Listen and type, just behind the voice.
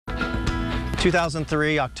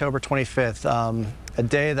2003, October 25th, a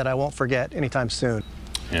day that I won't forget anytime soon.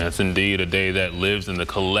 Yes, indeed, a day that lives in the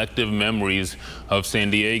collective memories of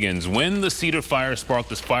San Diegans when the Cedar Fire sparked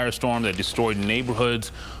this firestorm that destroyed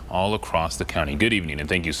neighborhoods all across the county. Good evening, and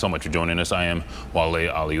thank you so much for joining us. I am Wale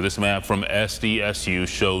Ali. This map from SDSU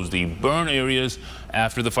shows the burn areas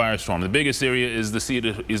after the firestorm. The biggest area is the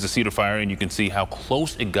Cedar Fire, and you can see how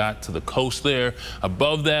close it got to the coast there.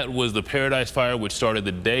 Above that was the Paradise Fire, which started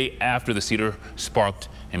the day after the Cedar sparked,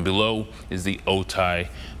 and below is the Otay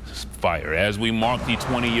Fire. As we mark the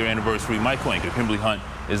 20-year anniversary, my co-anchor Kimberly Hunt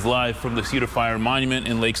is live from the Cedar Fire Monument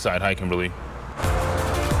in Lakeside. Hi, Kimberly.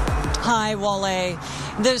 Hi, Wale.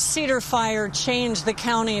 The Cedar Fire changed the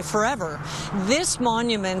county forever. This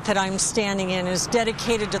monument that I'm standing in is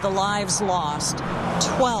dedicated to the lives lost.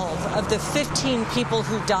 12 of the 15 people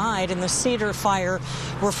who died in the Cedar Fire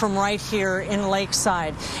were from right here in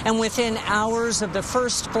Lakeside. And within hours of the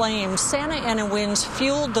first flame, Santa Ana winds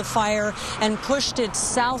fueled the fire and pushed it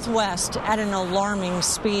southwest at an alarming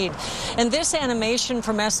speed. And this animation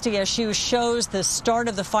from SDSU shows the start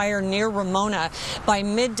of the fire near Ramona. By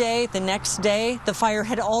midday the next day, the fire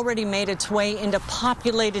had already made its way into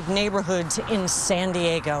populated neighborhoods in San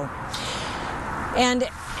Diego. And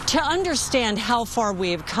to understand how far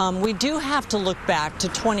we've come, we do have to look back to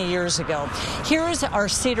 20 years ago. Here is our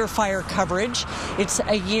Cedar Fire coverage. It's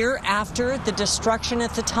a year after the destruction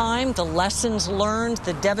at the time, the lessons learned,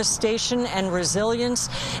 the devastation and resilience,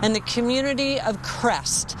 and the community of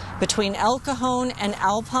Crest between El Cajon and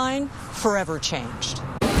Alpine forever changed.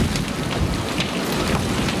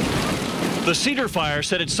 The Cedar Fire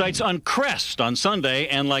set its sights on Crest on Sunday,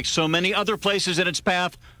 and like so many other places in its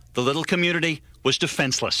path, the little community was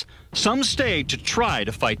defenseless. Some stayed to try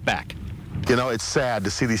to fight back. You know, it's sad to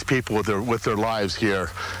see these people with their lives here,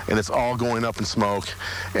 and it's all going up in smoke,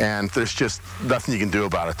 and there's just nothing you can do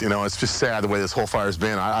about it. You know, it's just sad the way this whole fire's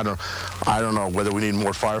been. I don't know whether we need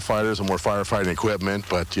more firefighters or more firefighting equipment,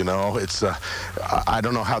 but you know, it's I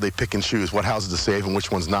don't know how they pick and choose what houses to save and which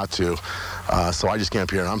ones not to. So I just came up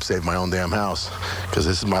here and I'm saving my own damn house because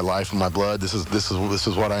this is my life and my blood. This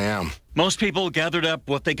is what I am. Most people gathered up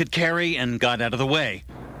what they could carry and got out of the way.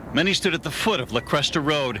 Many stood at the foot of La Cresta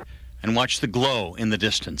Road and watched the glow in the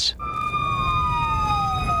distance.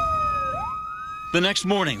 The next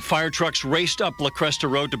morning, fire trucks raced up La Cresta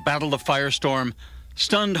Road to battle the firestorm.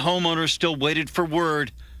 Stunned homeowners still waited for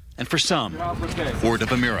word, and for some, word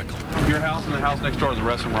of a miracle. Your house and the house next door, the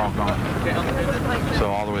rest of them are all gone. So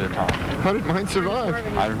all the way to the top. How did mine survive?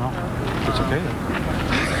 I don't know. It's okay.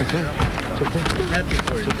 It's okay.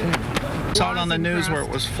 It's okay. Saw it on the news where it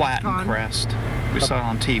was flat in Crest. We saw it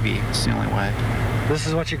on TV. It's the only way. This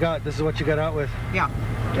is what you got. This is what you got out with. Yeah.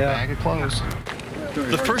 Bag of clothes.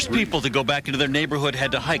 The first people to go back into their neighborhood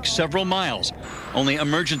had to hike several miles. Only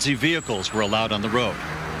emergency vehicles were allowed on the road.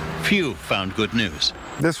 Few found good news.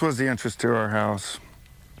 This was the entrance to our house.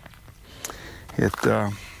 It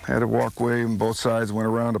had a walkway on both sides, went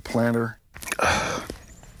around a planter.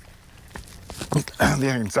 The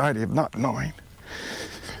anxiety of not knowing.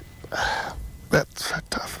 That's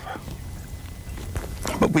tough.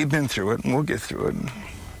 But we've been through it, and we'll get through it, and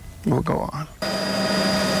we'll go on.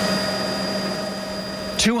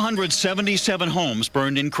 277 homes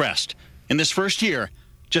burned in Crest. In this first year,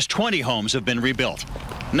 just 20 homes have been rebuilt.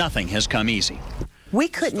 Nothing has come easy. We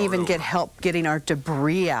couldn't even get help getting our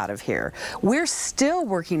debris out of here. We're still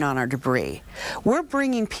working on our debris. We're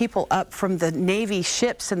bringing people up from the Navy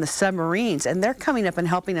ships and the submarines, and they're coming up and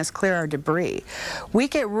helping us clear our debris. We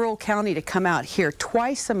get rural county to come out here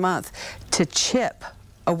twice a month to chip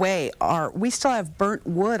away we still have burnt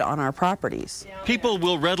wood on our properties. People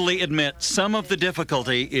will readily admit some of the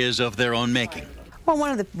difficulty is of their own making. Well,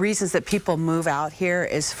 one of the reasons that people move out here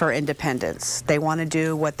is for independence. They want to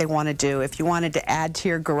do what they want to do. If you wanted to add to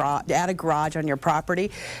your garage, add a garage on your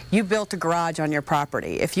property, you built a garage on your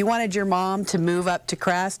property. If you wanted your mom to move up to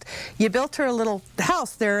Crest, you built her a little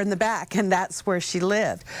house there in the back, and that's where she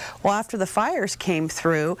lived. Well, after the fires came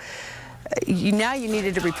through, now you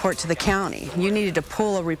needed to report to the county. You needed to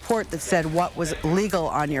pull a report that said what was legal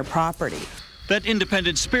on your property. That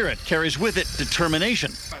independent spirit carries with it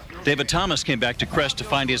determination. David Thomas came back to Crest to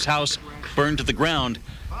find his house burned to the ground,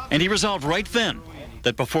 and he resolved right then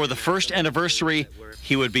that before the first anniversary,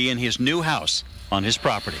 he would be in his new house on his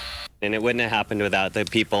property. And it wouldn't have happened without the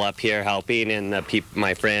people up here helping and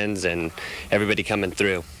my friends and everybody coming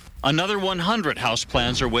through. Another 100 house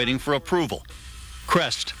plans are waiting for approval.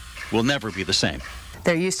 Crest will never be the same.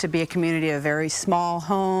 There used to be a community of very small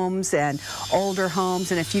homes and older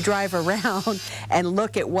homes, and if you drive around and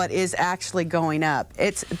look at what is actually going up,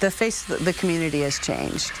 the face of the community has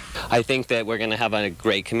changed. I think that we're going to have a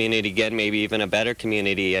great community again, maybe even a better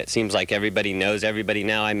community. It seems like everybody knows everybody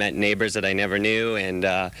now. I met neighbors that I never knew, and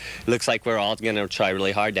it looks like we're all going to try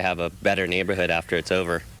really hard to have a better neighborhood after it's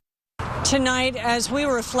over. Tonight, as we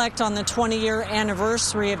reflect on the 20-year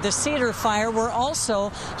anniversary of the Cedar Fire, we're also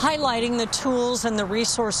highlighting the tools and the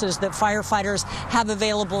resources that firefighters have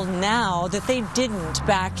available now that they didn't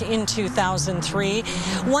back in 2003.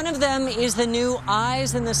 One of them is the new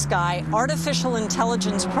Eyes in the Sky artificial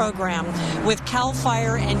intelligence program with CAL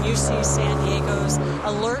FIRE and UC San Diego's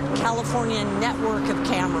Alert California network of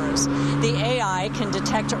cameras. The AI can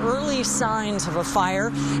detect early signs of a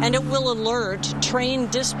fire, and it will alert trained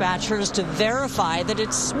dispatchers to verify that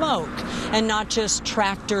it's smoke and not just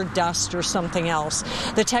tractor dust or something else.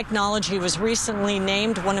 The technology was recently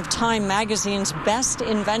named one of Time Magazine's best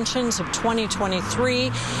inventions of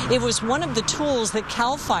 2023. It was one of the tools that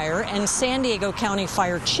CAL FIRE and San Diego County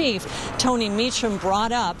Fire Chief Tony Meacham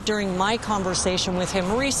brought up during my conversation with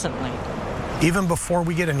him recently. Even before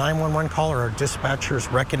we get a 911 call or our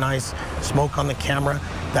dispatchers recognize smoke on the camera,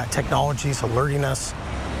 that technology is alerting us.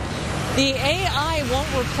 The AI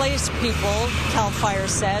won't replace people, CAL FIRE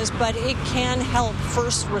says, but it can help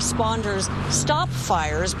first responders stop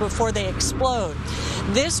fires before they explode.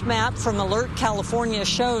 This map from Alert California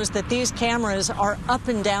shows that these cameras are up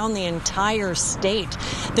and down the entire state.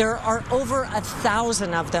 There are over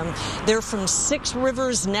 1,000 of them. They're from Six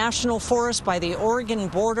Rivers National Forest by the Oregon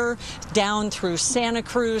border, down through Santa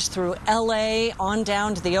Cruz, through LA, on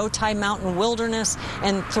down to the Otay Mountain Wilderness,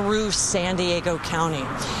 and through San Diego County.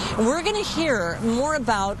 We're going to hear more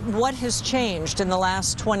about what has changed in the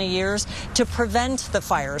last 20 years to prevent the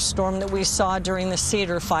firestorm that we saw during the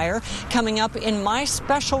Cedar Fire, coming up in my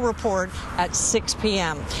special report at 6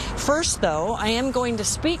 p.m. First, though, I am going to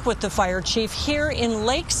speak with the fire chief here in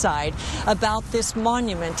Lakeside about this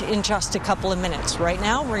monument in just a couple of minutes. Right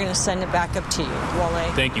now, we're going to send it back up to you,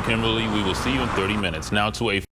 Wale. Thank you, Kimberly. We will see you in 30 minutes. Now to a